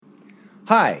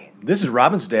Hi, this is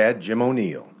Robin's dad, Jim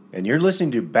O'Neill, and you're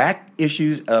listening to back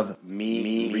issues of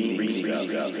Me Reading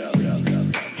Stuff.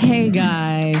 Hey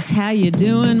guys, how you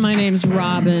doing? My name's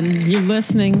Robin. You're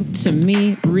listening to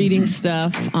Me Reading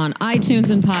Stuff on iTunes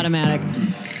and Podomatic.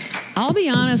 I'll be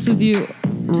honest with you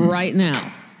right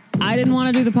now. I didn't want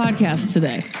to do the podcast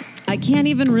today. I can't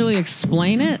even really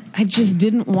explain it. I just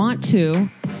didn't want to.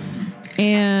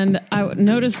 And I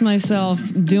noticed myself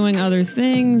doing other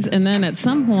things, and then at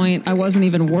some point, I wasn't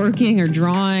even working or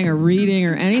drawing or reading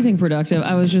or anything productive.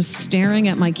 I was just staring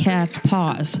at my cat's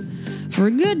paws for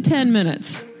a good 10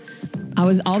 minutes.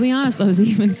 I'll be honest, I was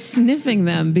even sniffing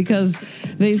them because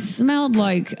they smelled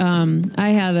like I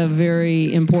had a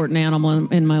very important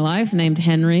animal in my life named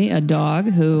Henry, a dog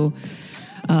who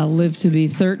lived to be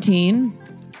 13.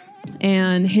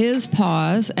 And his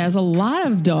paws, as a lot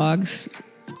of dogs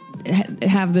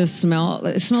have this smell.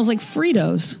 It smells like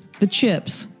Fritos, the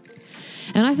chips.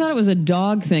 And I thought it was a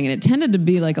dog thing, and it tended to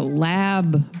be like a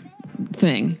lab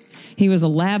thing. He was a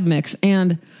lab mix,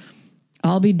 and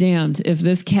I'll be damned if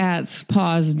this cat's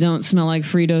paws don't smell like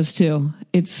Fritos too.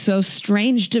 It's so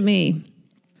strange to me.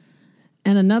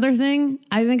 And another thing,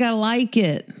 I think I like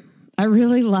it. I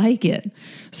really like it.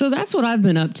 So that's what I've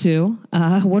been up to.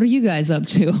 What are you guys up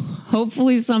to?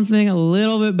 Hopefully something a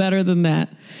little bit better than that.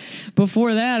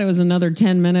 Before that, it was another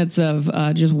 10 minutes of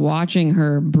just watching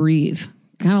her breathe.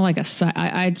 Kind of like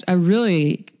I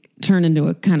really turn into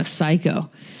a kind of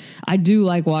psycho. I do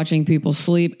like watching people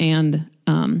sleep and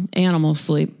animals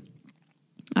sleep.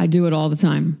 I do it all the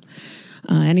time.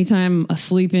 Anytime a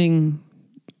sleeping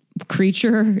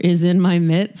creature is in my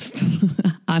midst,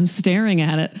 I'm staring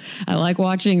at it. I like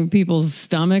watching people's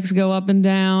stomachs go up and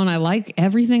down. I like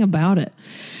everything about it.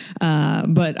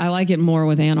 But I like it more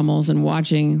with animals, and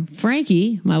watching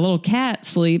Frankie, my little cat,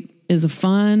 sleep is a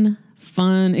fun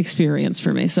experience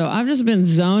for me. So I've just been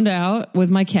zoned out with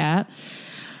my cat.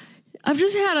 I've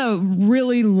just had a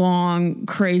really long,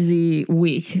 crazy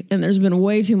week, and there's been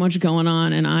way too much going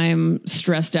on, and I'm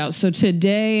stressed out. So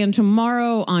today and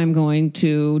tomorrow, I'm going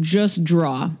to just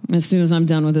draw. As soon as I'm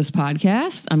done with this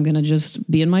podcast, I'm going to just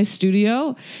be in my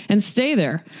studio and stay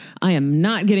there. I am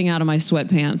not getting out of my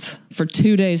sweatpants for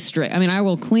 2 days straight. I mean, I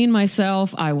will clean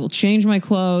myself. I will change my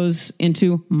clothes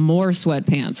into more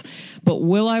sweatpants. But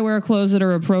will I wear clothes that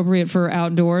are appropriate for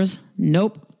outdoors?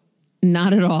 Nope.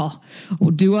 Not at all.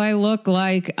 Do I look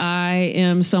like I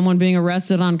am someone being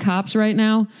arrested on cops right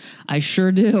now? I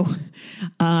sure do.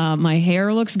 My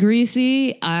hair looks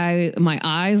greasy. My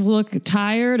eyes look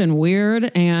tired and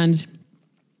weird, and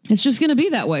it's just going to be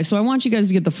that way. So I want you guys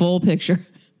to get the full picture.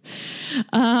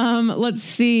 Let's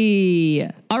see.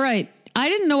 All right. I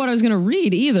didn't know what I was going to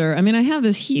read either. I mean, I have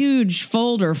this huge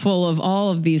folder full of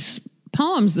all of these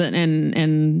poems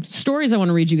and stories I want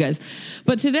to read you guys.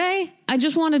 But today, I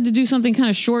just wanted to do something kind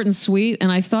of short and sweet, and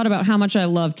I thought about how much I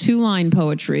love two-line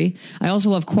poetry. I also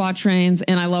love quatrains,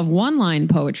 and I love one-line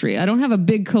poetry. I don't have a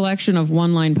big collection of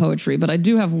one-line poetry, but I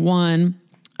do have one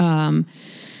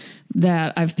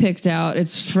that I've picked out.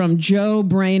 It's from Joe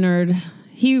Brainard.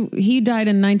 He died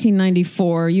in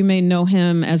 1994. You may know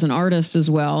him as an artist as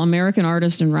well, American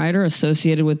artist and writer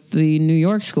associated with the New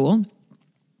York School.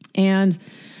 And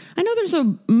I know there's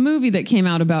a movie that came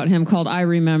out about him called I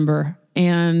Remember,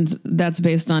 and that's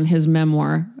based on his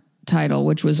memoir title,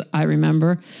 which was I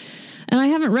Remember. And I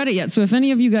haven't read it yet, so if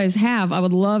any of you guys have, I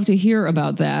would love to hear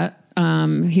about that,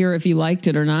 hear if you liked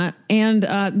it or not. And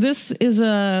this is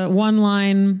a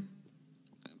one-line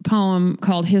poem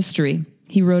called History.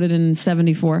 He wrote it in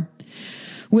 1974.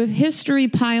 With history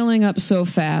piling up so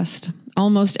fast,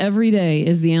 almost every day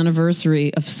is the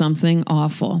anniversary of something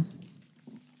awful.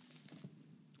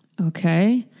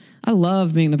 Okay. I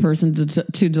love being the person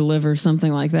to deliver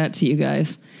something like that to you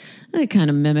guys. It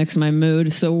kind of mimics my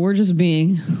mood. So we're just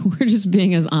being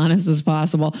as honest as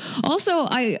possible. Also,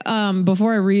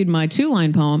 before I read my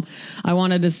two-line poem, I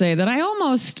wanted to say that I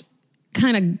almost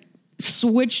kind of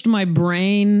switched my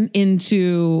brain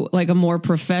into like a more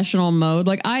professional mode.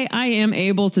 Like I am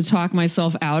able to talk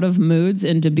myself out of moods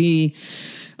and to be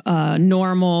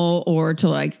normal, or to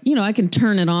I can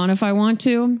turn it on if I want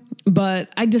to. But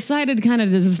I decided kind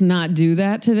of to just not do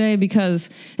that today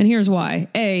because, and here's why.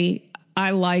 A,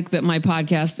 I like that my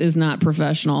podcast is not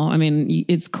professional. I mean,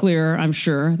 it's clear, I'm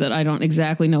sure, that I don't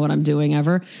exactly know what I'm doing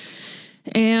ever.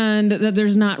 And that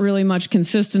there's not really much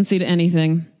consistency to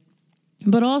anything.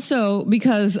 But also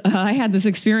because I had this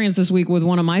experience this week with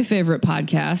one of my favorite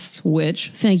podcasts,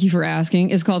 which, thank you for asking,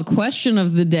 is called Question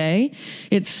of the Day.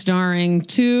 It's starring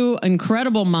two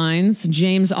incredible minds,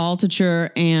 James Altucher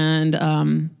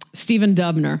and Stephen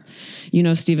Dubner. You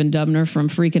know Stephen Dubner from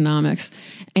Freakonomics.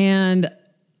 And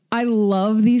I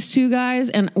love these two guys.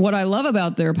 And what I love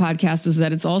about their podcast is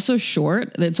that it's also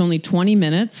short. It's only 20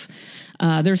 minutes.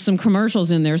 There's some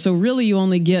commercials in there. So really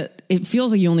it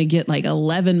feels like you only get like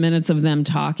 11 minutes of them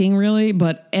talking really,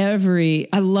 but I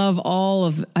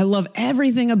love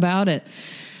everything about it.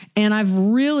 And I've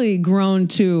really grown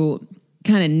to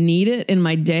kind of need it in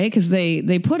my day because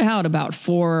they put out about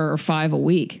 4 or 5 a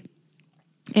week.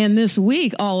 And this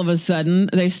week, all of a sudden,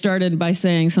 they started by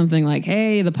saying something like,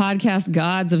 hey, the podcast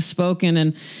gods have spoken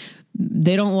and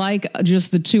they don't like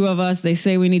just the two of us. They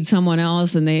say we need someone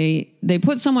else. And they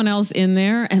put someone else in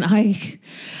there. And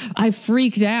I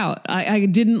freaked out. I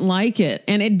didn't like it.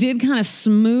 And it did kind of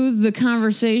smooth the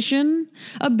conversation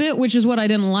a bit, which is what I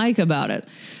didn't like about it.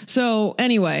 So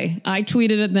anyway, I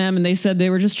tweeted at them and they said they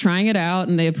were just trying it out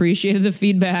and they appreciated the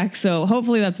feedback. So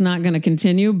hopefully that's not going to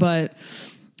continue. But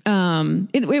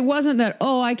it wasn't that,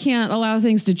 I can't allow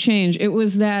things to change. It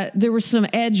was that there were some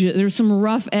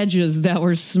rough edges that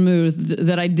were smooth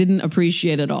that I didn't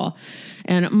appreciate at all.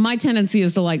 And my tendency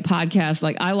is to like podcasts.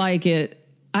 Like I like it.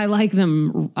 I like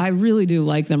them. I really do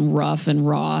like them rough and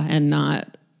raw and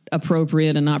not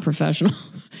appropriate and not professional.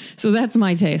 So that's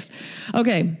my taste.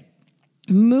 Okay.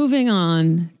 Moving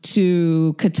on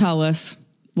to Catullus,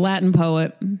 Latin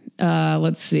poet.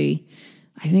 Let's see.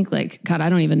 I think I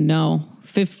don't even know.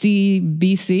 50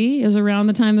 BC is around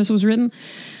the time this was written.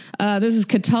 This is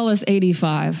Catullus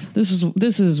 85. This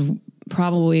is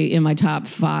probably in my top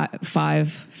five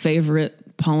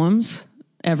favorite poems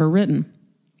ever written.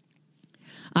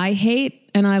 I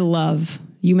hate and I love.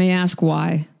 You may ask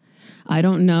why. I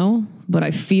don't know, but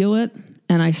I feel it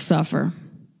and I suffer.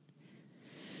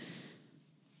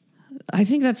 I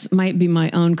think that's might be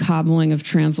my own cobbling of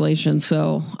translation,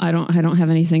 so I don't have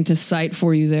anything to cite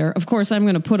for you there. Of course, I'm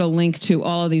going to put a link to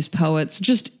all of these poets,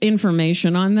 just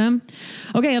information on them.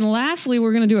 Okay, and lastly,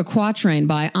 we're going to do a quatrain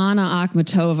by Anna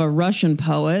Akhmatova, Russian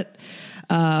poet.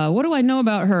 What do I know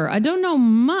about her? I don't know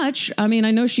much. I mean,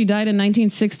 I know she died in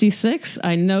 1966.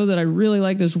 I know that I really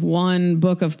like this one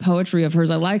book of poetry of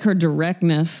hers. I like her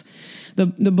directness.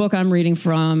 The book I'm reading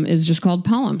from is just called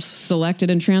Poems, selected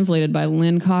and translated by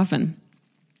Lynn Coffin.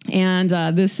 And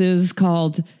this is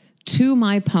called To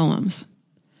My Poems.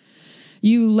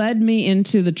 You led me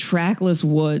into the trackless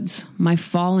woods, my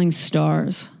falling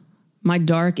stars, my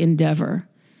dark endeavor.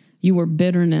 You were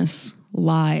bitterness,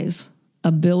 lies,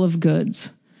 a bill of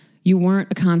goods. You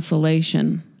weren't a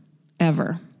consolation,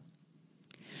 ever.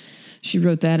 She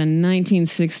wrote that in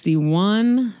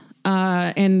 1961.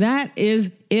 And that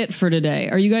is it for today.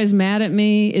 Are you guys mad at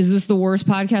me? Is this the worst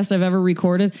podcast I've ever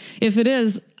recorded? If it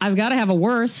is, I've got to have a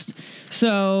worst.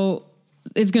 So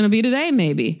it's going to be today,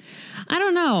 maybe. I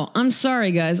don't know. I'm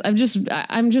sorry, guys. I'm just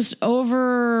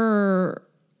overly,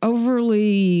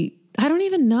 I don't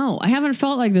even know. I haven't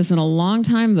felt like this in a long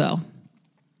time, though.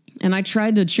 And I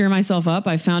tried to cheer myself up.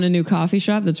 I found a new coffee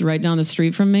shop that's right down the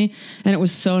street from me, and it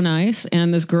was so nice.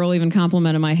 And this girl even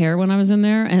complimented my hair when I was in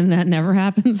there, and that never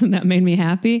happens, and that made me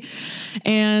happy.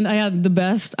 And I had the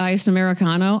best iced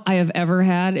Americano I have ever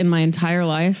had in my entire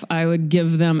life. I would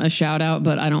give them a shout out,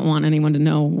 but I don't want anyone to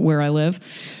know where I live.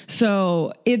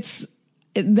 So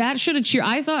that should have cheered.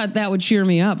 I thought that would cheer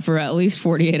me up for at least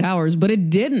 48 hours, but it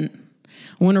didn't.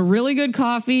 When a really good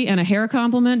coffee and a hair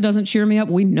compliment doesn't cheer me up,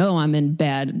 we know I'm in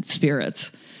bad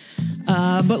spirits.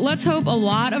 But let's hope a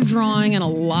lot of drawing and a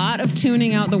lot of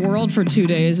tuning out the world for 2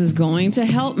 days is going to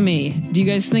help me. Do you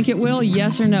guys think it will?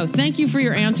 Yes or no? Thank you for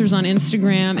your answers on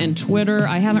Instagram and Twitter.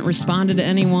 I haven't responded to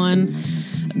anyone.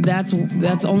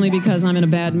 That's only because I'm in a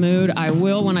bad mood. I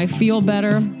will when I feel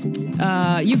better.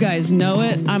 You guys know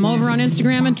it. I'm over on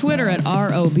Instagram and Twitter at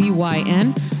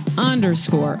ROBYN_ONEIL.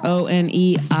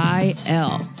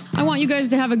 I want you guys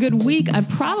to have a good week. I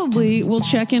probably will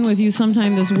check in with you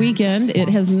sometime this weekend. It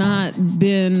has not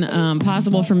been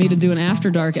possible for me to do an After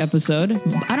Dark episode.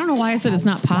 I don't know why I said it's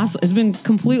not possible. It's been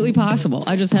completely possible.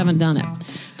 I just haven't done it.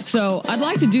 So I'd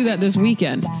like to do that this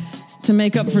weekend to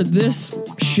make up for this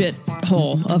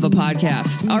shithole of a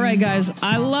podcast. All right, guys,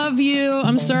 I love you.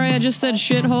 I'm sorry I just said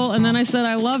shithole and then I said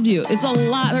I loved you. It's a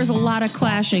lot. There's a lot of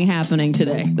clashing happening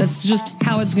today. That's just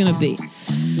how it's going to be.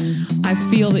 I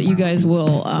feel that you guys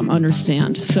will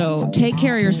understand. So take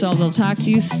care of yourselves. I'll talk to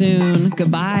you soon.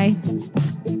 Goodbye.